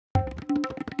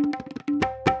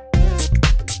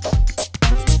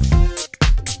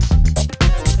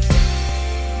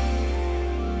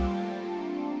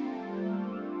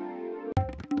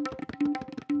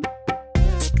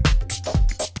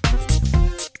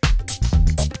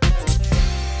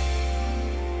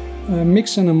A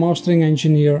mix and a mastering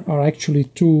engineer are actually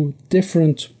two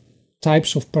different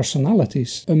types of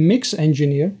personalities. A mix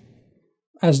engineer,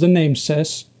 as the name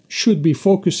says, should be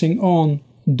focusing on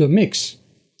the mix.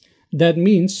 That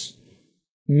means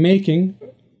making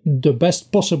the best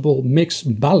possible mix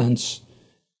balance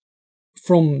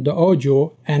from the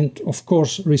audio and, of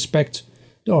course, respect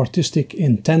the artistic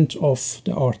intent of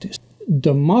the artist.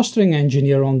 The mastering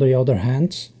engineer, on the other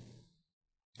hand,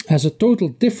 has a total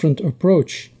different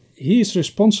approach. He is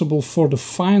responsible for the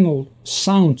final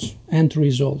sound end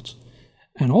result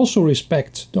and also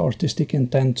respect the artistic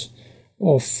intent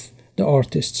of the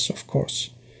artists, of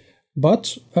course.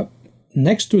 But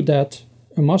next to that,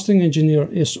 a mastering engineer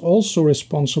is also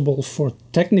responsible for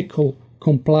technical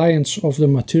compliance of the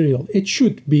material. It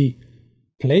should be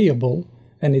playable,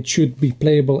 and it should be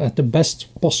playable at the best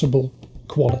possible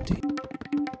quality.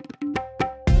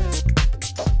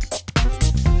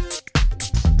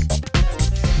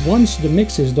 Once the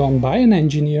mix is done by an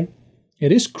engineer,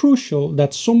 it is crucial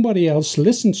that somebody else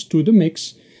listens to the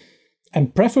mix,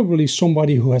 and preferably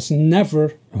somebody who has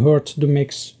never heard the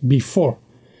mix before.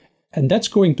 And that's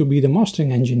going to be the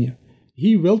mastering engineer.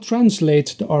 He will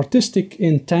translate the artistic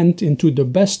intent into the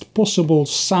best possible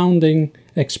sounding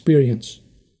experience.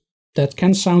 That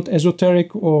can sound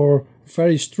esoteric or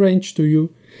very strange to you,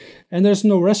 and there's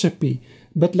no recipe.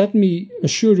 But let me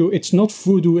assure you, it's not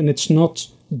voodoo and it's not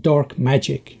dark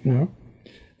magic.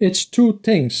 It's two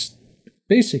things.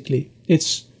 Basically,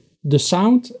 it's the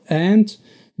sound and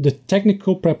the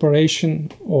technical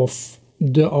preparation of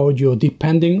the audio,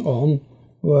 depending on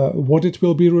what it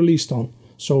will be released on.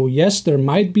 So yes, there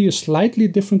might be a slightly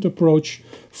different approach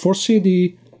for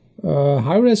CD,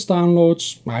 high-res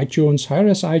downloads, iTunes,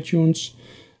 high-res iTunes,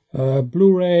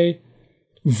 Blu-ray,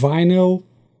 vinyl,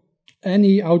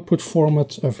 any output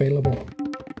format available.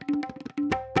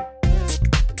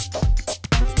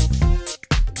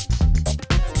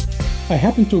 I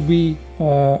happen to be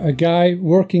a guy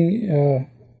working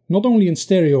not only in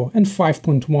stereo and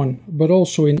 5.1, but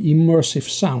also in immersive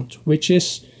sound, which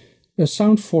is a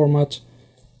sound format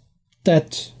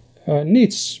that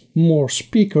needs more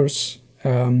speakers.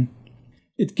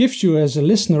 It gives you as a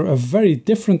listener a very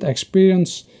different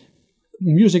experience.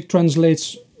 Music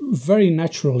translates very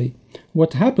naturally.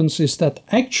 What happens is that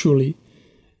actually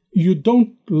you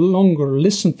don't longer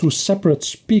listen to separate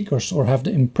speakers or have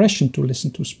the impression to listen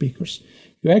to speakers.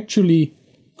 You actually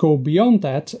go beyond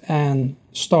that and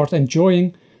start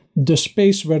enjoying the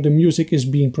space where the music is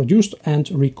being produced and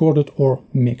recorded or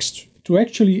mixed. To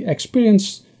actually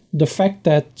experience the fact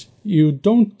that you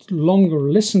don't longer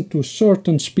listen to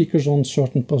certain speakers on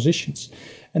certain positions.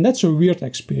 And that's a weird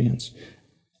experience.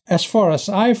 As far as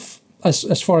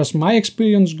my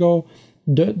experience go,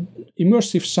 the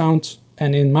immersive sound,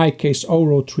 and in my case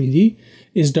Auro 3D,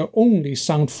 is the only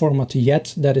sound format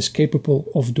yet that is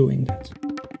capable of doing that.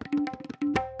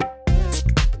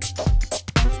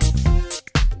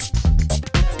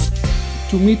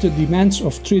 To meet the demands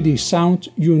of 3D sound,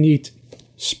 you need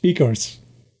speakers.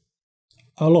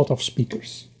 A lot of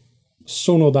speakers.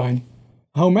 Sonodyne.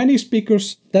 How many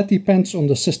speakers? That depends on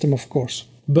the system, of course.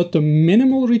 But the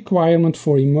minimal requirement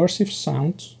for immersive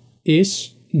sound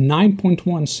is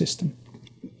 9.1 system.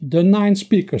 The 9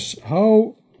 speakers,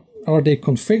 how are they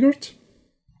configured?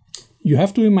 You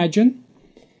have to imagine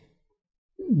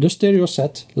the stereo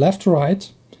set, left,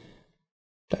 right.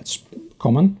 That's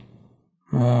common.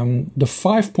 The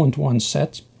 5.1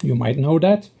 set, you might know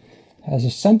that, has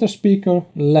a center speaker,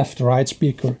 left, right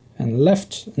speaker, and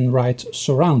left and right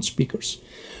surround speakers.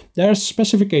 There's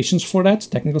specifications for that,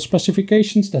 technical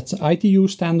specifications. That's the ITU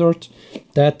standard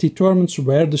that determines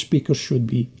where the speaker should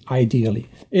be ideally.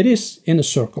 It is in a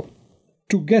circle.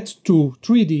 To get to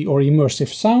 3D or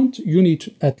immersive sound, you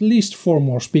need at least 4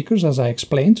 more speakers, as I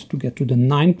explained, to get to the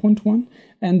 9.1.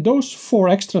 And those 4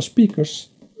 extra speakers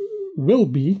will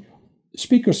be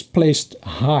speakers placed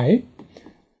high,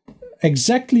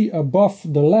 exactly above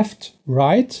the left,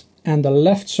 right, and the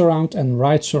left surround and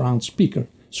right surround speaker.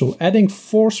 So adding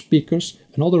 4 speakers,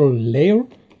 another layer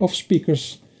of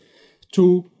speakers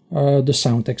to the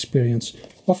sound experience.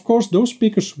 Of course, those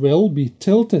speakers will be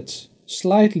tilted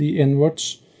slightly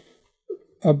inwards,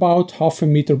 about half a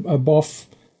meter above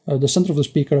the center of the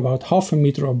speaker, about half a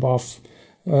meter above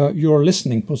your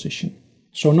listening position.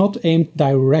 So not aimed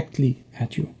directly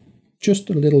at you, just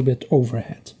a little bit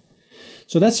overhead.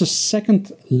 So that's a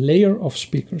second layer of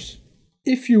speakers.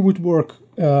 If you would work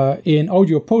in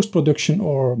audio post-production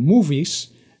or movies,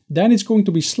 then it's going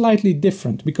to be slightly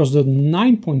different, because the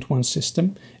 9.1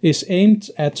 system is aimed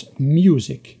at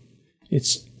music.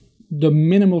 It's the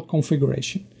minimal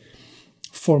configuration.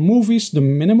 For movies, the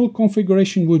minimal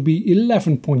configuration would be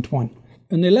 11.1.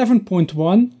 An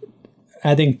 11.1,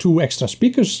 adding 2 extra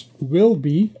speakers, will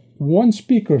be 1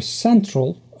 speaker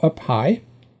central up high.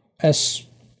 As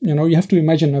you know, you have to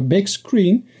imagine a big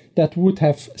screen that would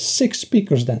have 6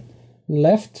 speakers then.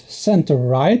 Left, center,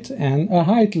 right, and a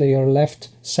height layer left,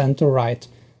 center, right.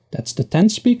 That's the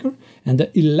 10th speaker. And the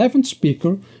 11th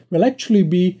speaker will actually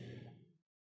be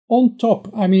on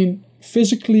top, I mean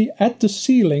physically at the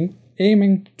ceiling,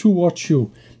 aiming towards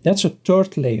you. That's a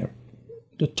 3rd layer,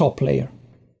 the top layer.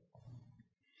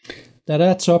 That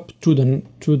adds up to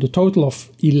the total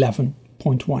of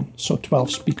 11.1, so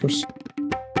 12 speakers.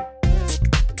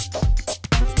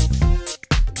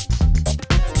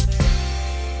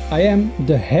 I am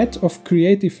the head of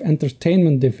Creative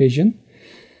Entertainment Division,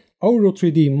 Auro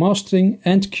 3D Mastering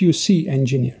and QC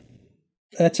Engineer.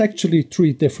 That's actually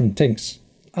 3 different things.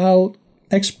 I'll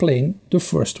explain the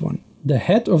first one. The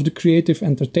head of the Creative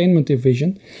Entertainment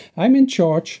Division, I'm in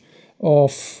charge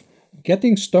of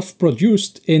getting stuff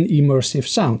produced in immersive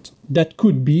sound. That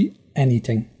could be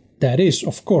anything. That is,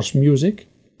 of course, music.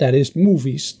 That is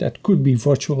movies. That could be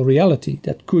virtual reality.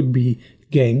 That could be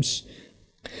games.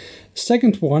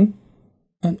 Second one,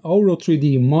 an Auro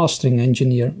 3D mastering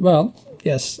engineer. Well,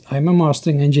 yes, I'm a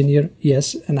mastering engineer,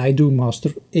 yes, and I do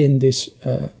master in this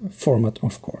format,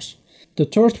 of course. The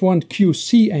third one,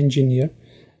 QC engineer.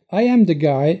 I am the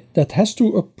guy that has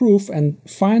to approve and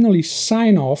finally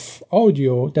sign off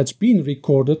audio that's been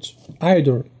recorded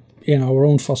either in our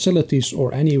own facilities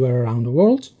or anywhere around the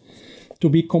world to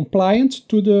be compliant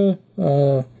to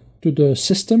the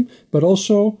system, but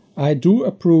also I do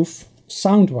approve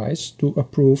sound-wise to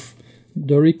approve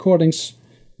the recordings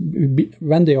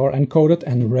when they are encoded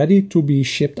and ready to be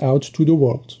shipped out to the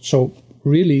world. So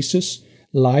releases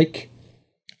like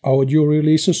audio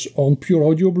releases on pure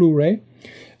audio Blu-ray,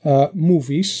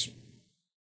 movies,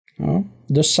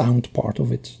 the sound part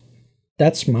of it.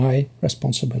 That's my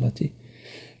responsibility.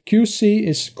 QC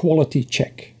is quality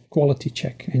check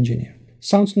engineer.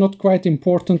 Sounds not quite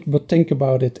important, but think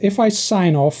about it. If I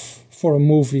sign off for a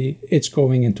movie, it's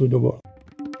going into the world.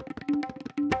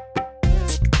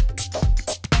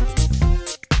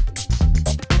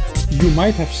 You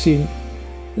might have seen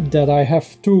that I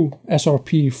have 2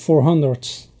 SRP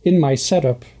 400s in my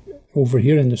setup over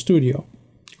here in the studio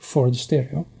for the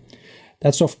stereo.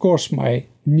 That's of course my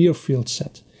near field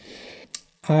set.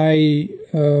 I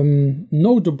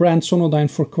know the brand Sonodyne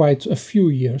for quite a few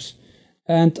years,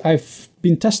 and I've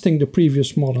been testing the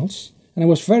previous models, and I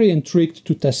was very intrigued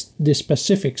to test this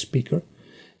specific speaker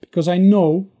because I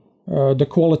know the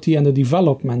quality and the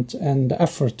development and the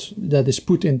effort that is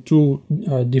put into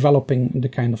developing the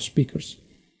kind of speakers.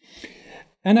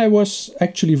 And I was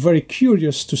actually very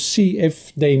curious to see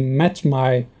if they met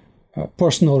my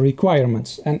personal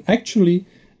requirements, and actually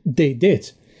they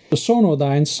did. The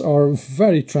Sonodynes are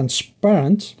very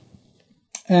transparent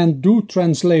and do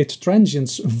translate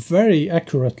transients very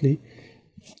accurately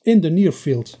in the near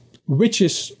field, which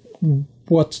is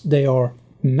what they are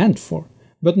meant for.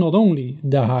 But not only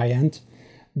the high end,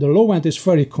 the low end is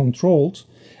very controlled,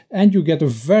 and you get a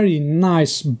very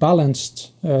nice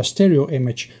balanced stereo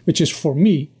image, which is for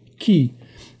me key.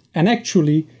 And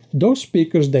actually those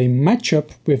speakers, they match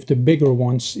up with the bigger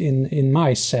ones in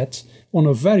my set on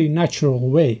a very natural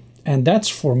way. And that's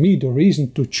for me the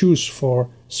reason to choose for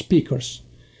speakers.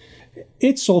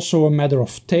 It's also a matter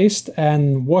of taste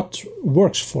and what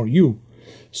works for you.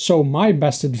 So my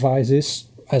best advice is,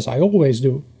 as I always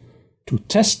do, to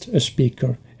test a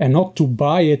speaker and not to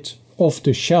buy it off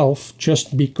the shelf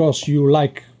just because you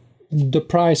like the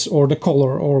price or the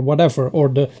color or whatever, or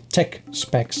the tech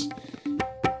specs.